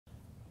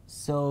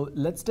So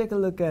let's take a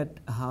look at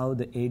how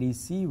the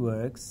ADC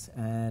works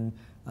and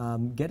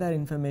get our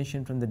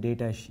information from the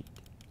data sheet.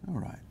 All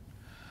right.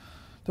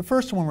 The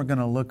first one we're going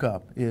to look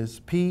up is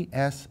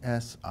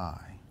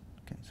PSSI.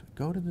 Okay, so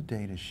go to the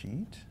data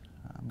sheet.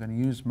 I'm going to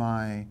use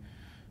my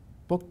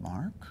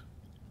bookmark.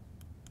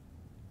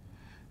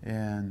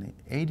 And the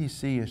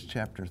ADC is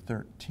chapter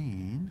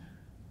 13.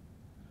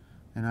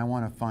 And I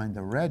want to find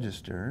the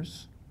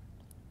registers.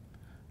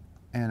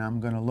 And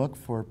I'm going to look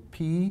for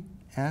PSSI.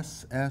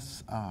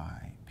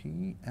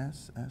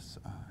 PSSI.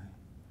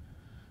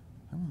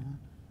 Come on.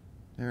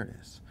 There it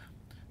is.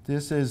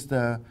 This is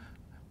the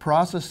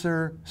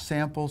processor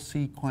sample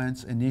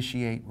sequence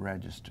initiate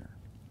register.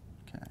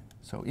 Okay.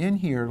 So in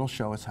here, it'll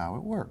show us how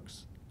it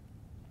works.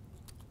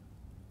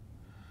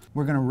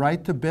 We're going to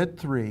write to bit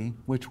 3,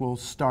 which will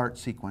start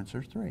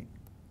sequencer 3.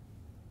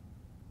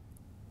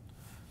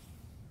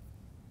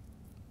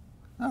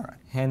 All right.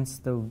 Hence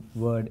the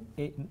word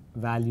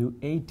value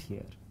 8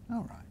 here.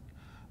 All right.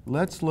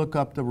 Let's look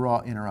up the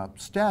raw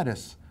interrupt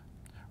status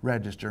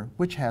register,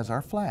 which has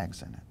our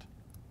flags in it.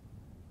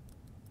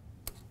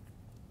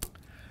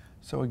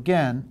 So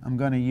again, I'm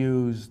going to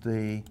use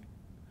the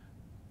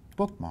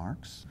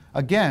bookmarks.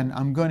 Again,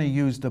 I'm going to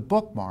use the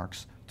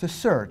bookmarks to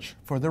search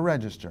for the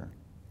register.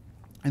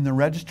 And the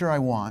register I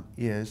want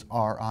is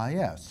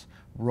RIS,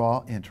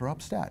 raw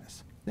interrupt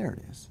status. There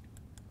it is.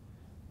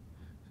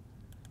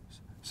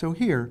 So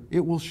here,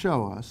 it will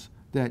show us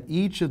that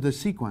each of the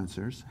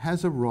sequencers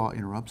has a raw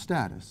interrupt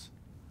status.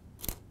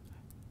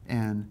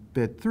 And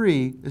bit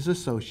 3 is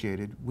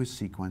associated with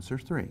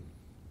sequencer 3.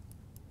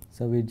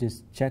 So we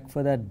just check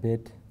for that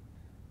bit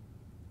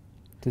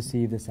to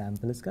see if the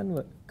sample is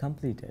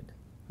completed.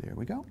 There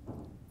we go.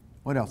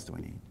 What else do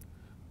we need?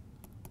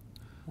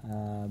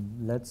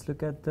 Let's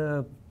look at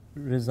the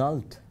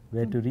result,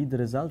 where to read the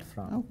result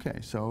from. Okay,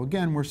 so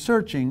again, we're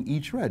searching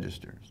each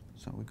register.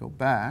 So we go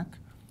back.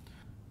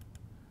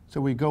 So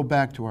we go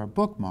back to our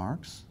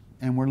bookmarks,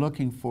 and we're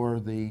looking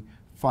for the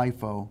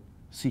FIFO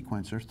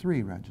sequencer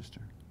 3 register.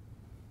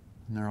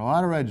 And there are a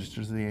lot of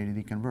registers of the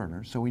ADD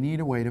converter, so we need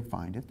a way to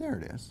find it. There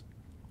it is.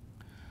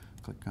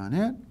 Click on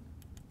it,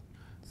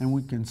 and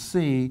we can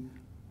see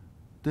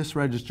this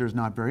register is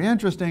not very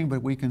interesting,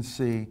 but we can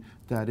see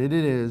that it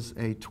is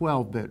a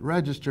 12-bit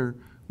register,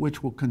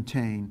 which will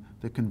contain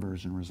the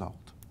conversion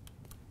result.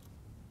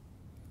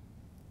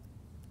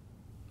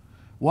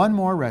 One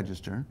more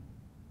register.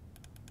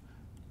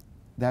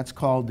 That's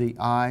called the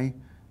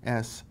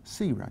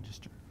ISC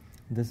register.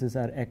 This is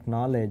our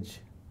acknowledge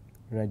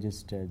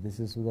register. This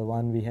is the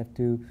one we have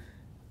to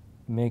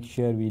make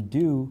sure we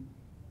do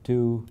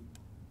to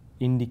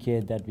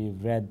indicate that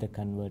we've read the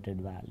converted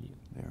value.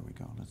 There we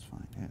go. Let's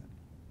find it.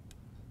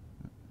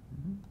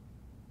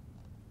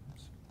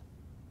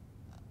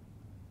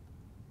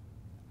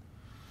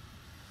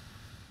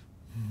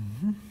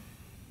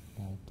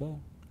 Right there.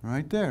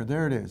 Right there.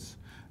 There it is.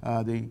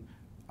 The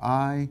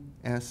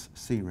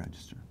ISC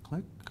register.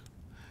 Click.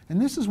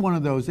 And this is one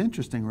of those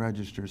interesting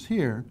registers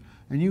here.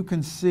 And you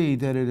can see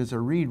that it is a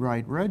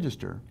read-write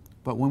register.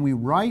 But when we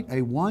write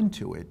a 1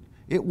 to it,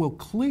 it will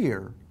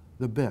clear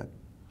the bit.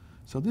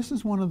 So this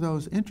is one of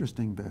those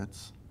interesting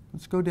bits.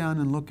 Let's go down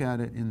and look at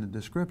it in the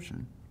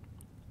description.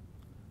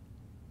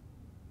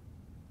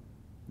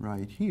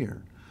 Right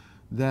here.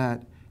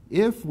 That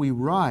if we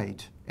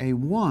write a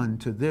 1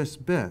 to this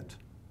bit,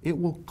 it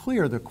will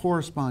clear the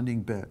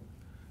corresponding bit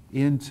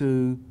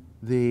into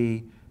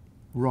the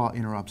raw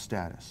interrupt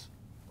status.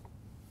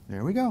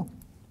 There we go.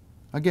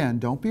 Again,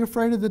 don't be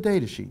afraid of the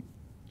data sheet.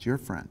 It's your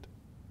friend.